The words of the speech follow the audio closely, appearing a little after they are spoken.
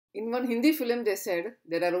In one Hindi film, they said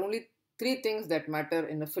there are only three things that matter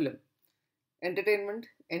in a film: entertainment,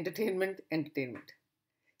 entertainment, entertainment.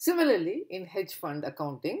 Similarly, in hedge fund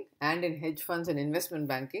accounting and in hedge funds and investment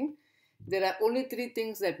banking, there are only three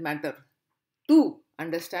things that matter. Two,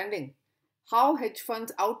 understanding how hedge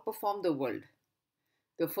funds outperform the world.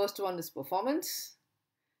 The first one is performance,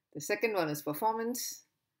 the second one is performance,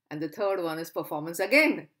 and the third one is performance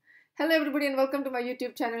again. Hello, everybody, and welcome to my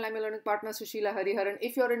YouTube channel. I'm your learning partner, Sushila Hariharan.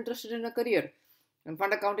 If you're interested in a career in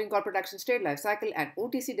fund accounting, corporate action, trade life cycle, and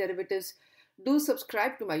OTC derivatives, do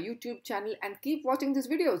subscribe to my YouTube channel and keep watching these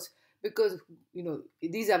videos because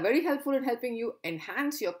these are very helpful in helping you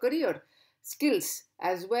enhance your career skills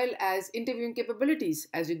as well as interviewing capabilities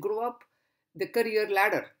as you grow up the career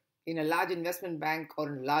ladder in a large investment bank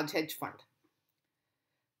or in a large hedge fund.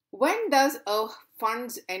 When does a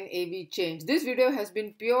fund's NAV change? This video has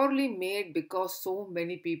been purely made because so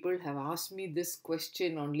many people have asked me this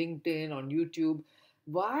question on LinkedIn, on YouTube.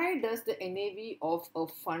 Why does the NAV of a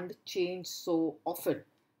fund change so often?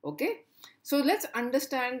 Okay, so let's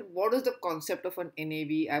understand what is the concept of an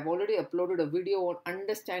NAV. I've already uploaded a video on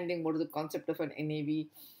understanding what is the concept of an NAV.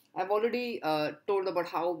 I've already told about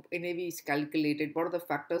how NAV is calculated, what are the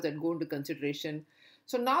factors that go into consideration.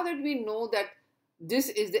 So now that we know that this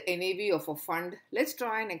is the NAV of a fund, let's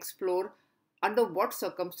try and explore under what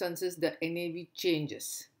circumstances the NAV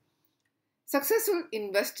changes. Successful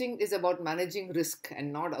investing is about managing risk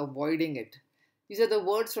and not avoiding it. These are the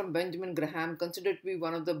words from Benjamin Graham, considered to be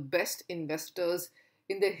one of the best investors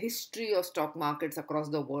in the history of stock markets across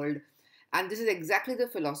the world. And this is exactly the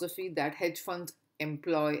philosophy that hedge funds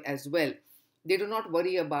employ as well. They do not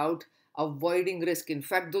worry about avoiding risk. In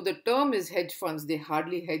fact, though the term is hedge funds, they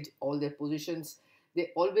hardly hedge all their positions.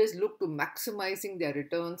 They always look to maximizing their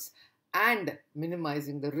returns and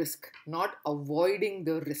minimizing the risk, not avoiding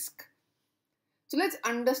the risk. So let's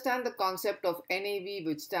understand the concept of NAV,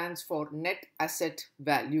 which stands for net asset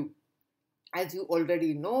value. As you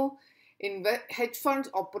already know, hedge funds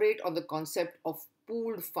operate on the concept of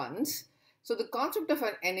pooled funds. So the concept of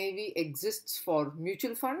an NAV exists for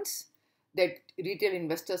mutual funds that retail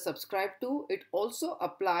investors subscribe to. It also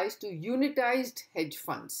applies to unitized hedge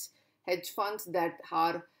funds that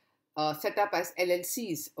are set up as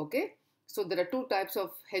LLCs. Okay, so there are two types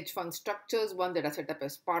of hedge fund structures: one that are set up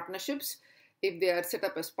as partnerships. If they are set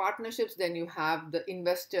up as partnerships, then you have the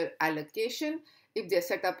investor allocation. If they're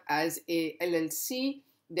set up as a LLC,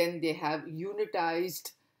 then they have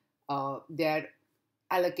unitized their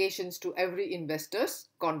allocations to every investor's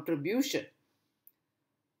contribution.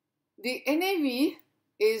 The NAV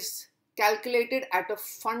is calculated at a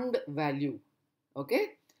fund value.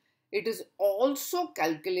 Okay, it is also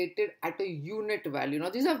calculated at a unit value. Now,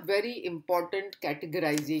 these are very important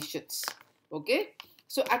categorizations. Okay,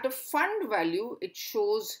 so at a fund value, it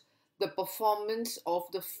shows the performance of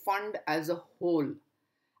the fund as a whole.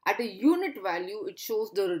 At a unit value, it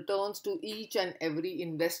shows the returns to each and every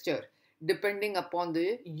investor depending upon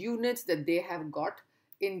the units that they have got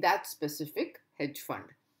in that specific hedge fund.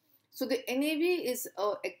 So the NAV is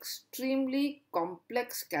an extremely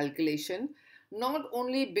complex calculation, not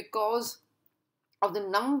only because of the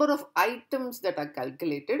number of items that are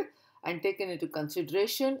calculated and taken into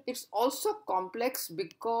consideration, it's also complex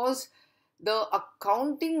because the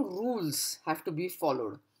accounting rules have to be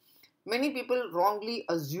followed. Many people wrongly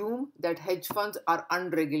assume that hedge funds are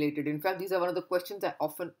unregulated. In fact, these are one of the questions I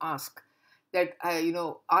often ask, that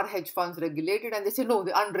are hedge funds regulated? And they say no,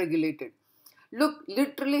 they're unregulated. Look,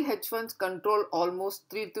 literally hedge funds control almost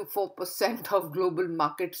 3 to 4% of global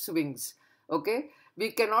market swings. Okay,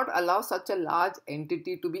 we cannot allow such a large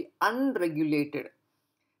entity to be unregulated.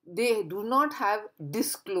 They do not have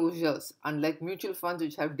disclosures, unlike mutual funds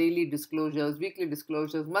which have daily disclosures, weekly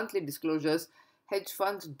disclosures, monthly disclosures. Hedge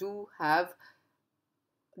funds do have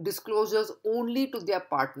disclosures only to their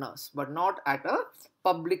partners, but not at a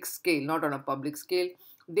public scale, not on a public scale.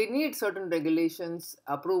 They need certain regulations,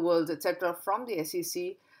 approvals, etc. from the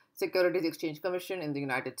SEC, Securities Exchange Commission in the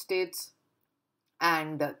United States,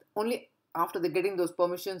 and only after they're getting those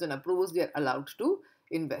permissions and approvals, they are allowed to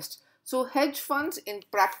invest. So hedge funds, in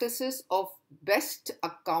practices of best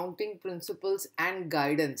accounting principles and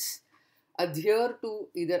guidance, adhere to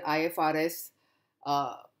either IFRS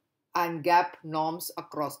and GAAP norms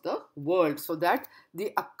across the world, so that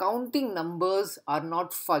the accounting numbers are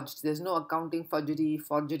not fudged. There's no accounting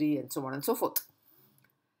forgery, and so on and so forth.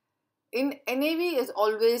 In NAV is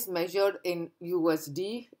always measured in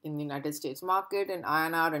USD in the United States market, and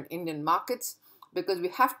INR and Indian markets, because we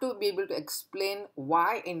have to be able to explain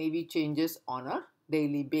why NAV changes on a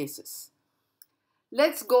daily basis.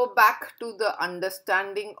 Let's go back to the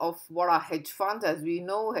understanding of what are hedge funds. As we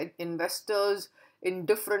know, investors in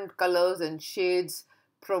different colors and shades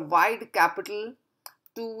provide capital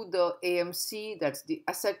to the AMC, that's the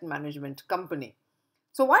asset management company.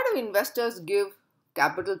 So why do investors give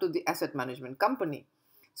capital to the asset management company?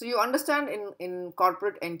 So you understand, in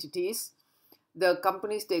corporate entities, the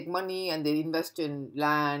companies take money and they invest in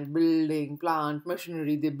land, building, plant,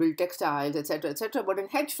 machinery, they build textiles, etc., etc. But in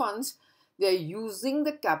hedge funds, they are using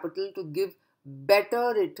the capital to give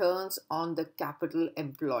better returns on the capital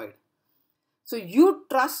employed. So you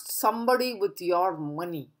trust somebody with your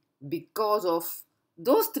money because of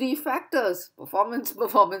those three factors: performance,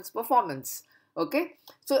 performance, performance. Okay,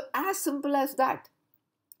 so as simple as that.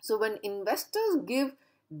 So when investors give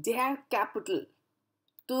their capital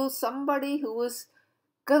to somebody who is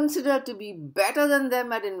considered to be better than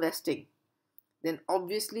them at investing, then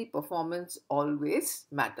obviously performance always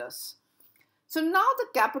matters. So now the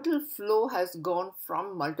capital flow has gone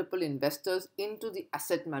from multiple investors into the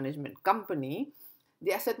asset management company.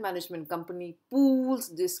 The asset management company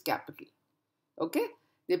pools this capital. Okay,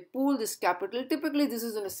 they pool this capital. Typically this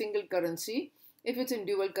is in a single currency. If it's in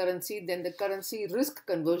dual currency, then the currency risk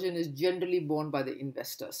conversion is generally borne by the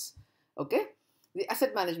investors. Okay, the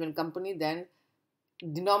asset management company then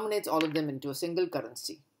denominates all of them into a single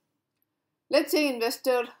currency. Let's say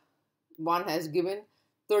investor 1 has given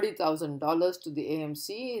 $30,000 to the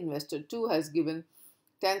AMC, investor 2 has given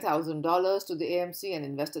 $10,000 to the AMC, and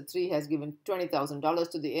investor 3 has given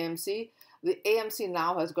 $20,000 to the AMC. The AMC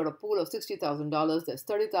now has got a pool of $60,000. That's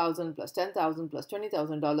 $30,000 plus $10,000 plus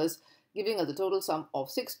 $20,000, giving us a total sum of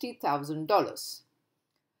 $60,000.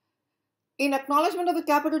 In acknowledgement of the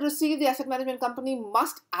capital received, the asset management company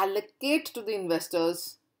must allocate to the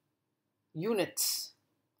investors units.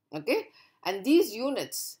 Okay, and these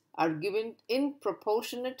units are given in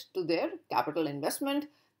proportionate to their capital investment.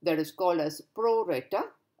 That is called as pro rata,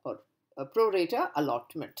 or a pro rata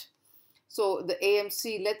allotment. So the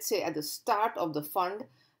AMC, let's say at the start of the fund,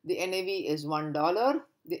 the NAV is $1.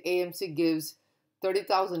 The AMC gives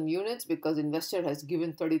 30,000 units because investor has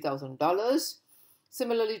given $30,000.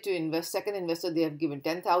 Similarly, to second investor, they have given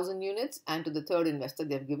 10,000 units, and to the third investor,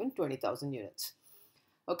 they have given 20,000 units.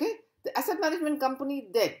 Okay, the asset management company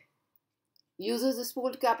then uses this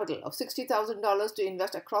pooled capital of $60,000 to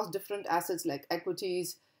invest across different assets like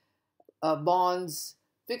equities, bonds,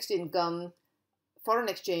 fixed income, foreign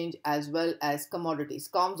exchange, as well as commodities.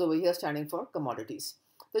 Comms over here standing for commodities.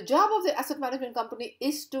 The job of the asset management company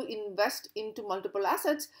is to invest into multiple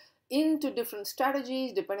assets, into different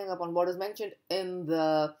strategies, depending upon what is mentioned in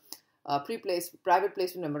the private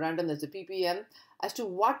placement memorandum, that's the PPM, as to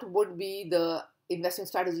what would be the investing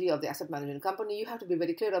strategy of the asset management company. You have to be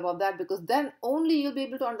very clear about that, because then only you'll be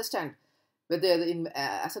able to understand whether the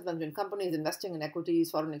asset management company is investing in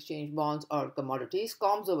equities, foreign exchange, bonds, or commodities.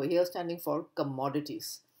 Comms over here standing for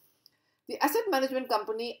commodities. The asset management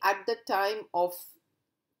company, at the time of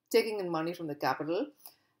taking in money from the capital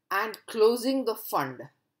and closing the fund,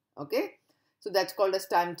 okay, so that's called as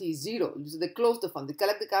time T0. So they close the fund, they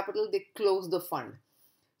collect the capital, they close the fund.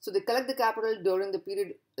 So they collect the capital during the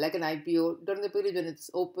period, like an IPO, during the period when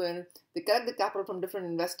it's open. They collect the capital from different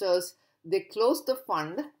investors. They close the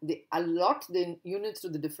fund. They allot the units to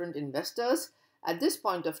the different investors. At this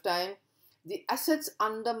point of time, the assets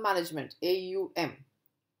under management, AUM,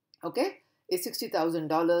 okay, is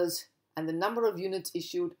 $60,000, and the number of units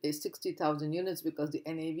issued is 60,000 units, because the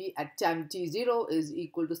NAV at time T0 is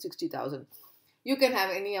equal to 60,000. You can have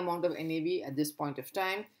any amount of NAV at this point of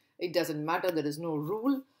time. It doesn't matter. There is no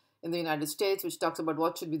rule in the United States which talks about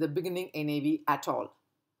what should be the beginning NAV at all.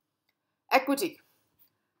 Equity.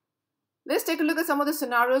 Let's take a look at some of the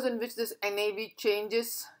scenarios in which this NAV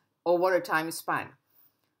changes over a time span.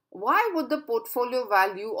 Why would the portfolio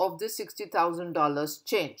value of this $60,000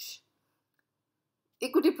 change?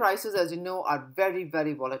 Equity prices, as you know, are very,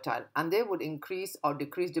 very volatile, and they would increase or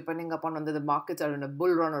decrease depending upon whether the markets are in a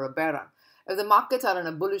bull run or a bear run. If the markets are in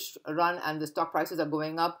a bullish run and the stock prices are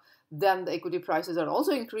going up, then the equity prices are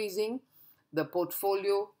also increasing. The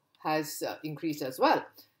portfolio has increased as well.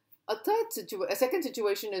 A second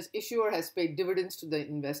situation is issuer has paid dividends to the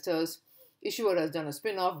investors. Issuer has done a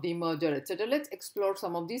spin-off, demerger, etc. Let's explore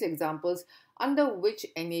some of these examples under which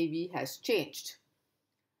NAV has changed.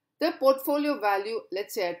 The portfolio value,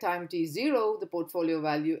 let's say at time T0, the portfolio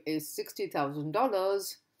value is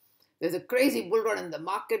 $60,000. There's a crazy bull run in the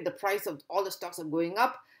market. The price of all the stocks are going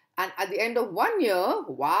up. And at the end of 1 year,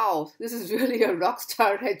 wow, this is really a rock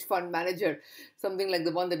star hedge fund manager, something like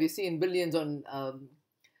the one that we see in Billions on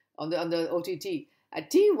the OTT. At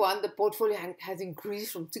T1, the portfolio has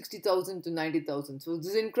increased from 60,000 to 90,000. So this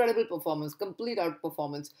is incredible performance, complete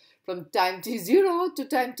outperformance from time T0 to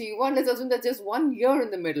time T1. Let's assume that's just 1 year in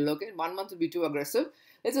the middle, okay? 1 month would be too aggressive.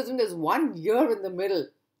 Let's assume there's 1 year in the middle,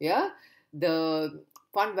 yeah? The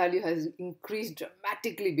fund value has increased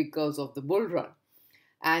dramatically because of the bull run.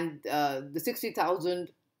 And the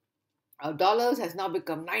 $60,000 has now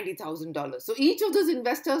become $90,000. So each of those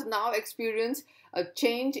investors now experience a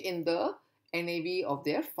change in the NAV of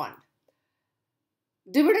their fund.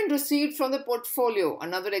 Dividend received from the portfolio,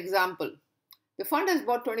 another example. The fund has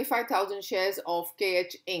bought 25,000 shares of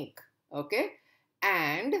KH Inc. Okay,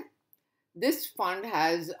 and this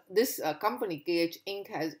company KH Inc.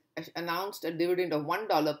 has announced a dividend of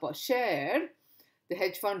 $1 per share. The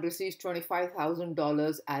hedge fund receives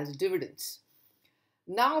 $25,000 as dividends.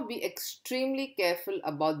 Now be extremely careful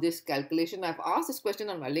about this calculation. I've asked this question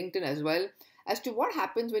on my LinkedIn as well, as to what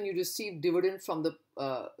happens when you receive dividend from the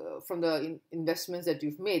investments that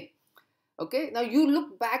you've made. Okay, now you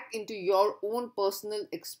look back into your own personal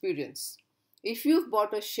experience. If you've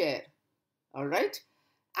bought a share, all right,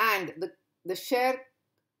 and the share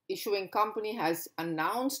issuing company has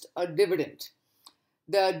announced a dividend,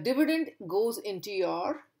 the dividend goes into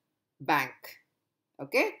your bank,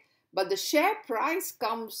 okay, but the share price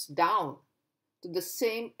comes down to the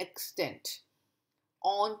same extent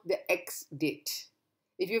on the X date.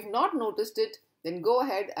 If you've not noticed it, then go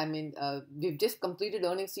ahead. I mean, we've just completed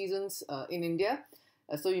earnings seasons in India,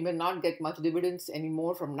 so you may not get much dividends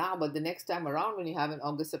anymore from now, but the next time around, when you have in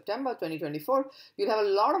August, September 2024, you'll have a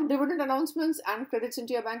lot of dividend announcements and credits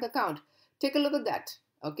into your bank account. Take a look at that,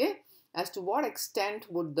 okay, as to what extent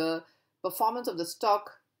would the performance of the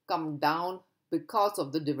stock come down because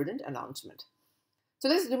of the dividend announcement. So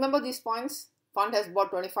let's remember these points. Fund has bought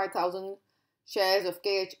 25,000 shares of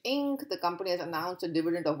KH Inc. The company has announced a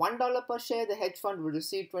dividend of $1 per share. The hedge fund will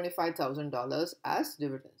receive $25,000 as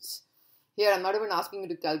dividends. Here, I'm not even asking you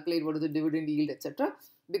to calculate what is the dividend yield, etc.,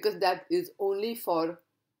 because that is only for,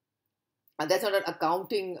 that's not an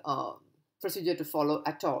accounting procedure to follow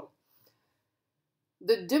at all.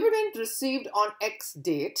 The dividend received on X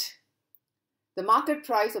date, the market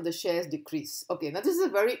price of the shares decrease. Okay, now this is a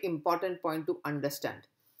very important point to understand.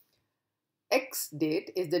 X date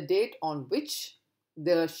is the date on which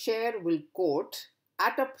the share will quote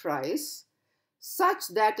at a price such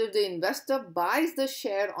that if the investor buys the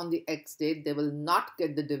share on the X date, they will not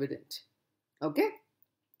get the dividend. Okay,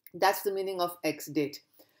 that's the meaning of X date.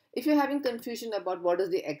 If you're having confusion about what is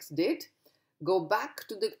the X date, go back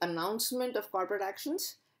to the announcement of corporate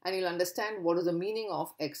actions and you'll understand what is the meaning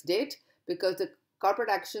of X date, because the corporate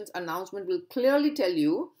actions announcement will clearly tell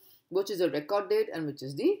you which is the record date and which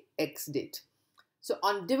is the X date. So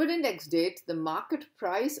on dividend X date, the market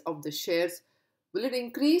price of the shares, will it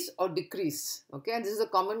increase or decrease? Okay, and this is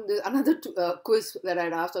another quiz that I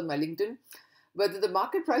had asked on my LinkedIn, whether the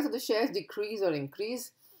market price of the shares decrease or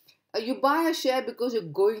increase. You buy a share because you're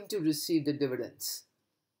going to receive the dividends.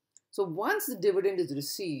 So once the dividend is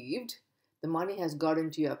received, the money has got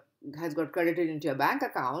credited into your bank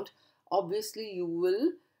account. Obviously, you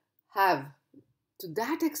will have, to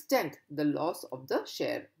that extent, the loss of the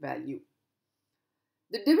share value.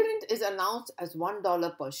 The dividend is announced as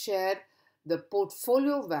 $1 per share. The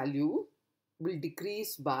portfolio value will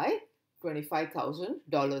decrease by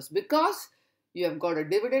 $25,000 because you have got a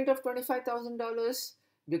dividend of $25,000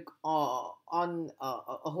 on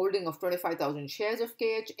a holding of 25,000 shares of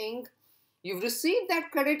KH Inc. You've received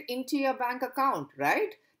that credit into your bank account,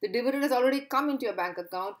 right? The dividend has already come into your bank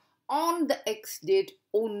account on the X date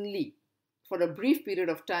only. For a brief period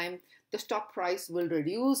of time, the stock price will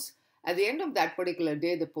reduce. At the end of that particular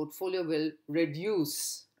day, the portfolio will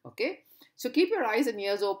reduce. Okay, so keep your eyes and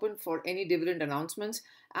ears open for any dividend announcements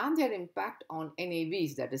and their impact on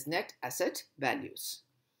NAVs, that is net asset values.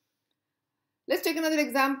 Let's take another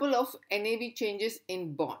example of NAV changes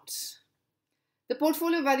in bonds. The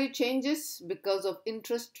portfolio value changes because of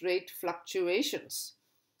interest rate fluctuations.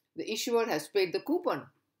 The issuer has paid the coupon.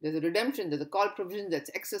 There's a redemption, there's a call provision that's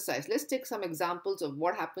exercised. Let's take some examples of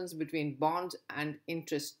what happens between bonds and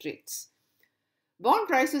interest rates. Bond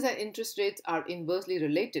prices and interest rates are inversely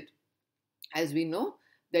related. As we know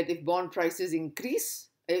that if bond prices increase,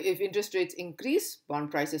 if interest rates increase,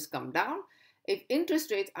 bond prices come down. If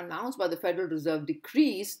interest rates announced by the Federal Reserve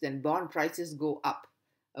decrease, then bond prices go up.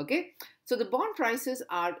 Okay, so the bond prices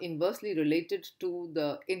are inversely related to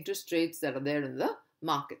the interest rates that are there in the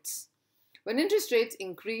markets. When interest rates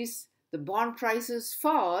increase, the bond prices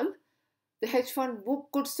fall, the hedge fund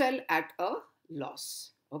could sell at a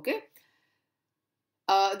loss. Okay.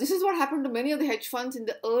 This is what happened to many of the hedge funds in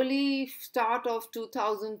the early start of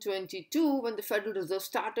 2022 when the Federal Reserve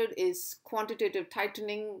started its quantitative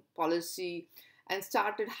tightening policy and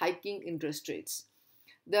started hiking interest rates.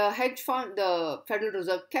 The Federal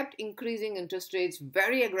Reserve kept increasing interest rates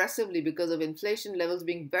very aggressively because of inflation levels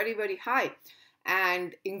being very, very high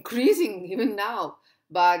and increasing even now.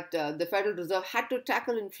 But the Federal Reserve had to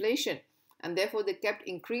tackle inflation, and therefore they kept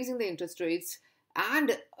increasing the interest rates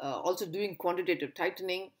and also doing quantitative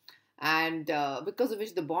tightening, and because of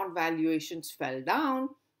which the bond valuations fell down.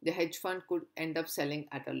 The hedge fund could end up selling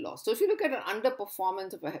at a loss. So if you look at an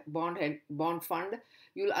underperformance of a bond fund,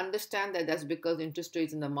 you'll understand that that's because interest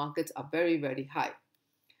rates in the markets are very, very high.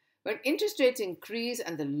 When interest rates increase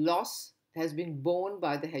and the loss has been borne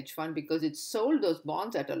by the hedge fund because it sold those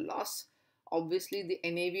bonds at a loss, obviously the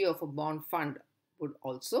NAV of a bond fund would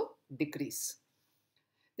also decrease.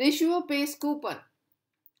 The issuer pays coupon.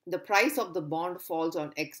 The price of the bond falls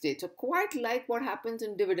on X date. So quite like what happens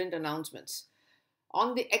in dividend announcements.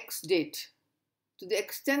 On the X date, to the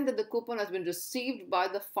extent that the coupon has been received by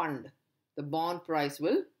the fund, the bond price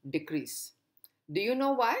will decrease. Do you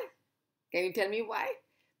know why? Can you tell me why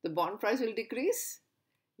the bond price will decrease?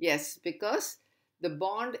 Yes, because the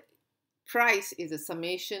bond price is a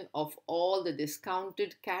summation of all the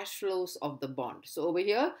discounted cash flows of the bond. So over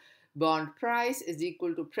here, bond price is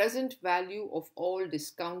equal to present value of all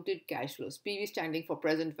discounted cash flows. PV standing for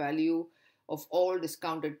present value of all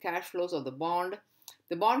discounted cash flows of the bond.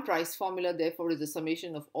 The bond price formula, therefore, is the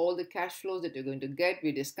summation of all the cash flows that you're going to get.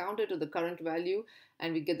 We discount it to the current value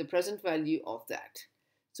and we get the present value of that.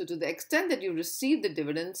 So to the extent that you receive the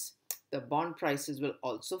dividends, the bond prices will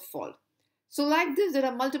also fall. So like this, there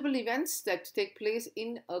are multiple events that take place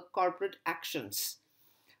in corporate actions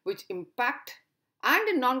which impact, and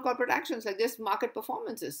in non-corporate actions like just market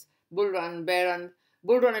performances, bull run, bear run,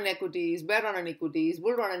 bull run in equities, bear run in equities,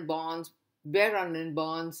 bull run in bonds, bear run in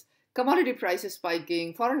bonds, commodity prices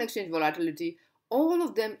spiking, foreign exchange volatility. All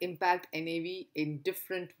of them impact NAV in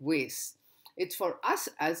different ways. It's for us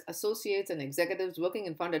as associates and executives working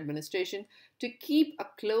in fund administration to keep a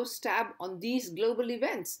close tab on these global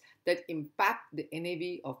events that impact the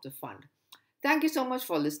NAV of the fund. Thank you so much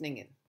for listening in.